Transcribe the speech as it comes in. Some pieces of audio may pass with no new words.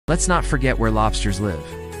Let's not forget where lobsters live.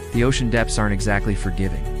 The ocean depths aren't exactly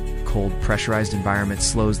forgiving. Cold, pressurized environment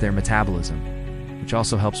slows their metabolism, which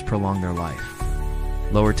also helps prolong their life.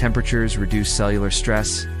 Lower temperatures reduce cellular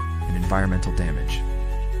stress and environmental damage.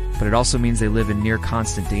 But it also means they live in near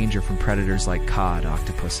constant danger from predators like cod,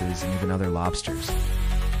 octopuses, and even other lobsters.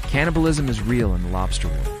 Cannibalism is real in the lobster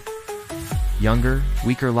world. Younger,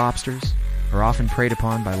 weaker lobsters are often preyed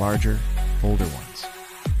upon by larger, older ones.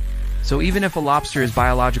 So even if a lobster is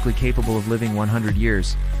biologically capable of living 100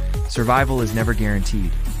 years, survival is never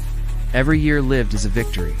guaranteed. Every year lived is a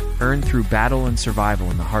victory, earned through battle and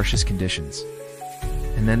survival in the harshest conditions.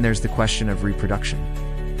 And then there's the question of reproduction.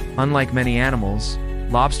 Unlike many animals,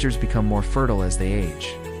 lobsters become more fertile as they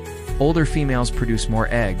age. Older females produce more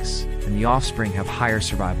eggs, and the offspring have higher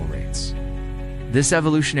survival rates. This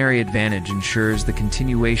evolutionary advantage ensures the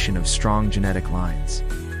continuation of strong genetic lines.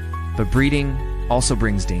 But breeding also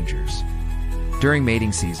brings dangers. During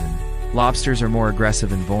mating season, lobsters are more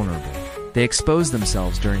aggressive and vulnerable. They expose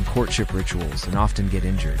themselves during courtship rituals and often get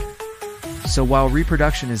injured. So while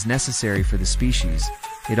reproduction is necessary for the species,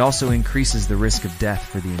 it also increases the risk of death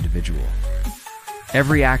for the individual.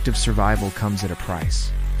 Every act of survival comes at a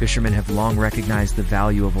price. Fishermen have long recognized the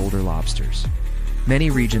value of older lobsters. Many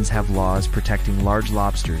regions have laws protecting large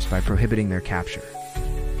lobsters by prohibiting their capture.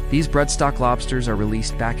 These broodstock lobsters are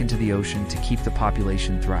released back into the ocean to keep the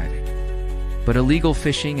population thriving. But illegal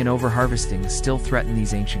fishing and overharvesting still threaten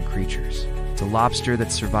these ancient creatures. A lobster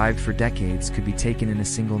that survived for decades could be taken in a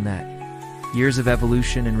single net. Years of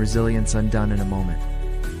evolution and resilience undone in a moment.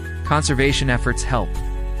 Conservation efforts help,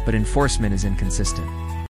 but enforcement is inconsistent.